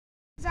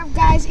up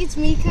guys, it's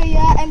Mika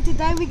here and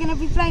today we're gonna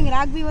be playing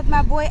rugby with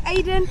my boy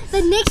Aiden.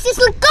 The next is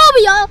Kolbe,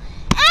 y'all.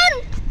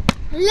 And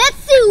let's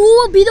see who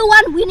will be the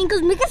one winning,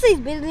 because Mika says he's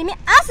better than me.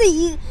 I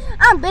say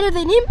I'm better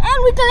than him,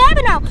 and we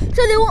collab now.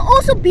 So there will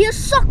also be a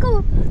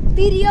soccer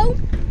video.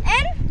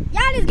 And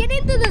yeah, let's get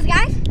into this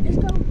guys. Let's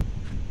go.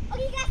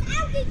 Okay guys,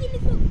 I'm kicking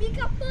it for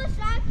Mika first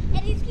round and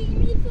he's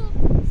kicking me for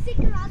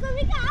second round. So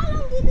Mika, how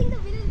long do you think the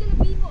video is gonna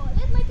be for?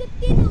 Let's make it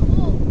 10 or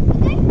more.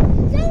 Okay?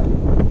 So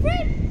 3,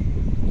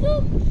 2,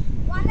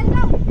 1, let's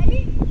go.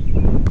 Ready?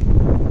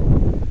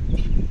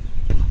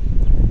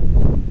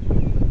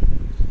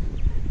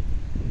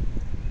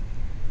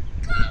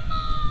 Come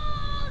on!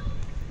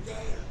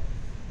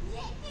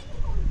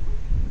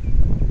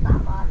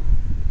 Come on!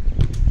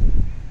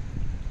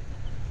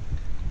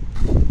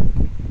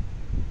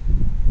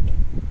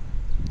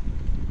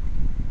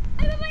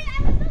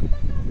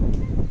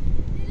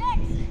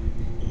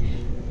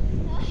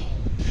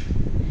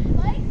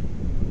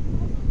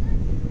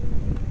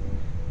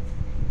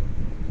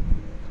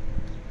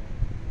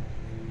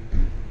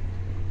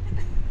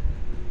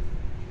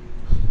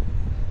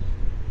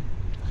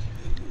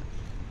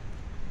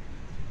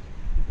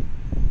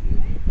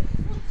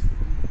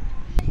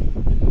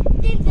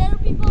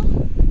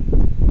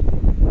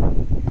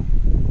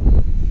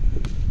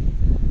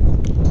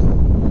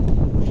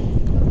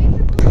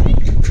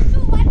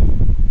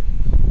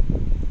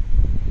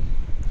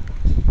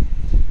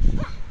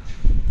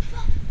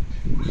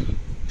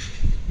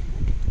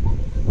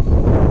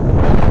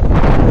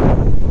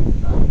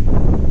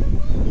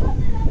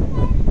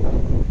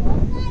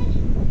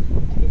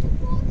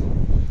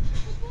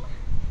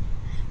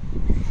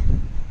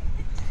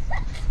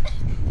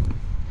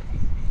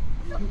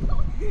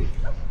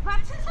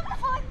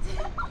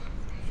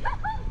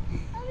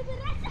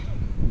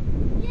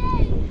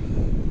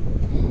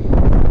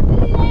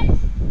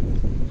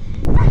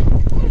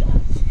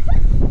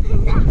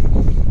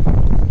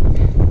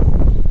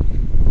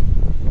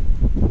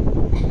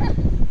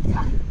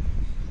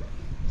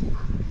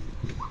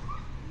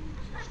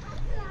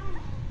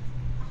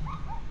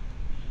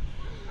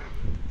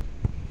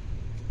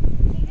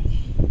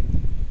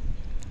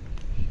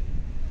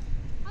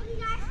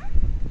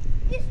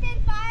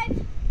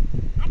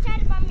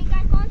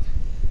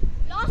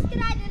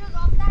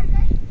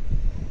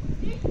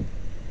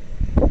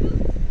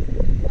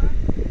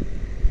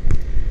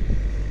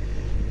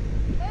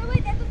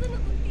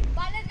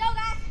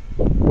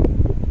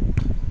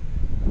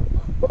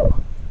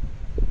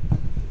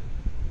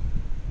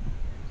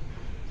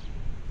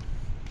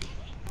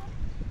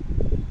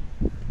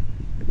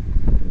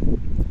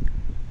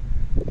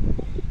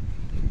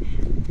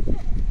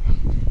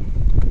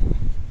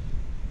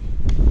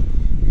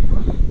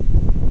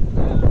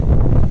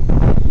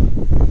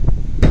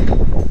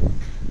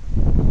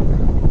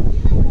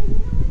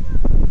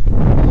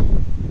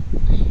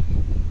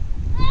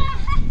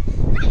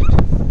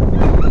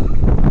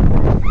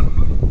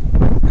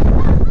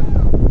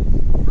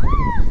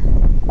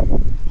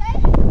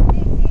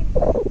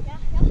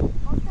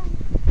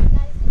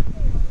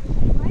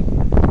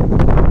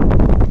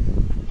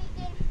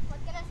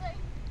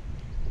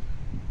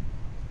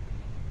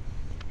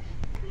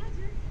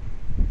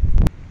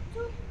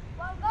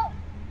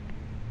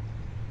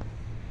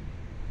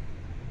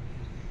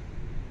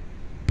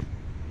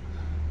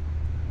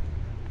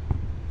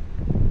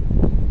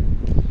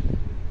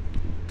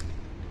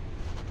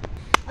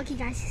 Okay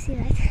guys, you see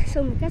that?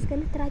 So Mika's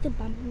gonna try to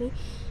bump me,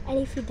 and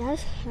if he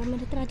does, I'm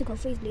gonna try to go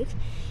for his legs,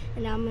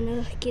 and I'm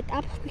gonna get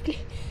up quickly.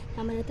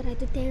 I'm gonna try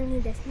to tail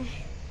him.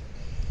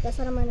 That's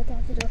what I'm gonna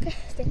try to do. Okay,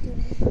 stay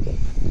tuned.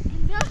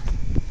 Go.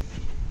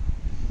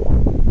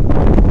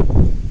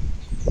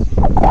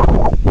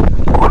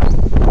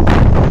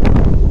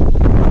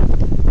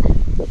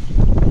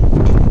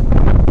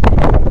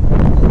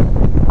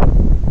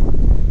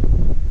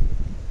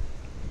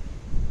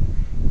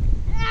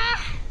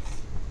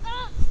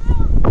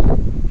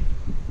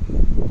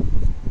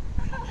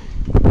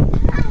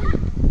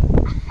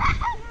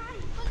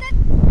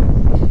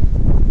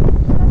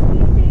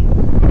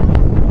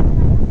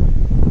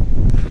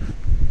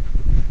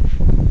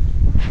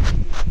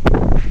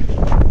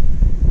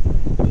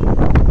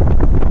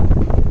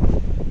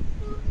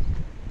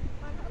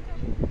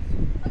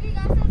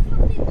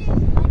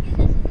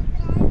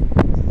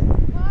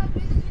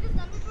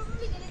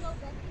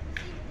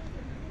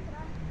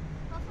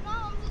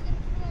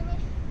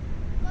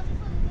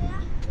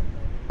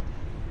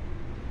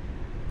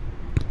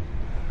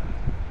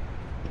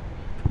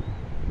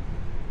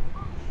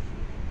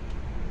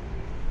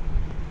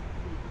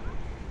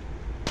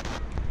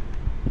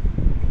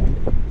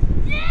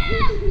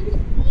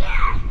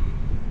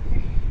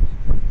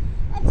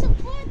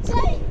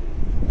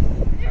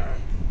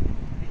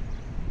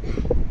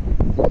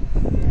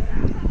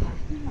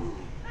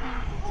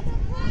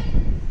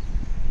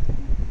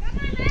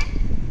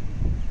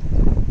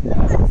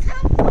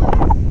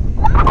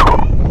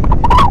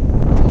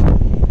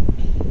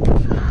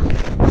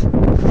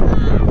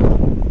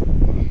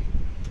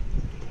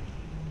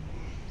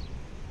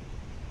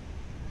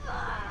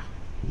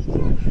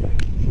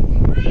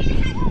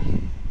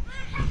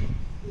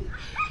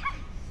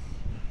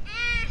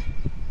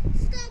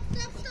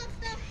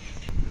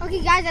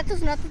 guys, that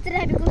was not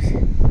today because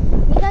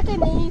Mika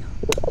came in.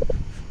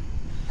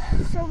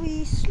 So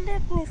we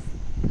slept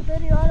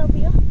very hard over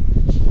here.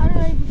 I don't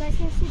know if you guys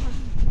can see,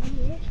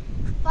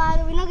 but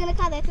we're not gonna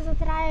cut that as a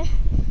try.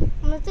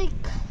 I'm gonna take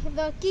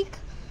the kick.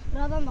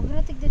 Rather, I'm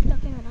gonna take the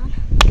tucking around.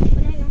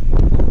 But hang on.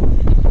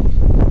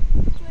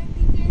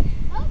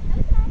 Oh,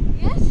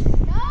 yes?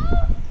 No?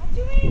 What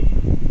do you mean?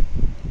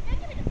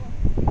 Give me the ball.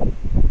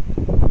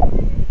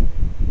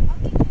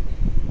 Okay.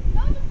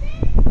 No, the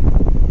pin.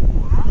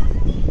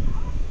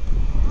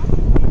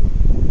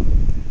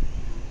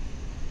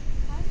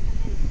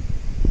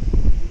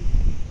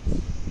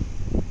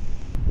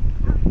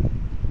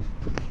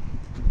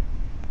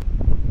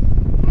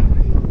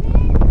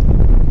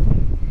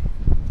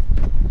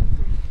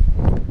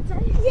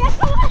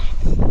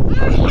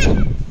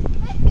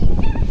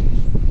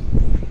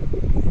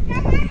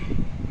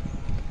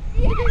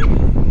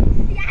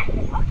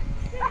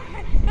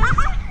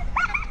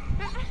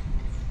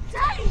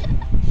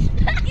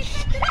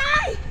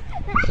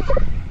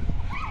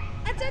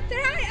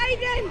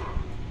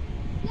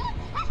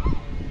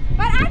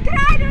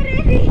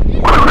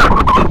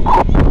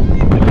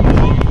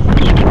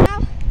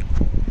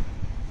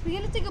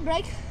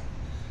 Break.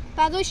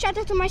 By the way, shout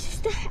out to my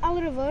sister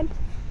Ellie,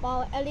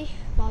 Ellie,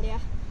 yeah.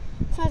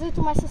 Shout out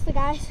to my sister,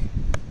 guys.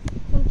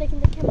 I'm taking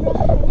the camera.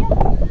 And yeah.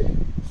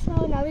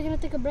 So now we're gonna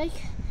take a break.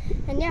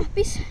 And yeah,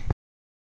 peace.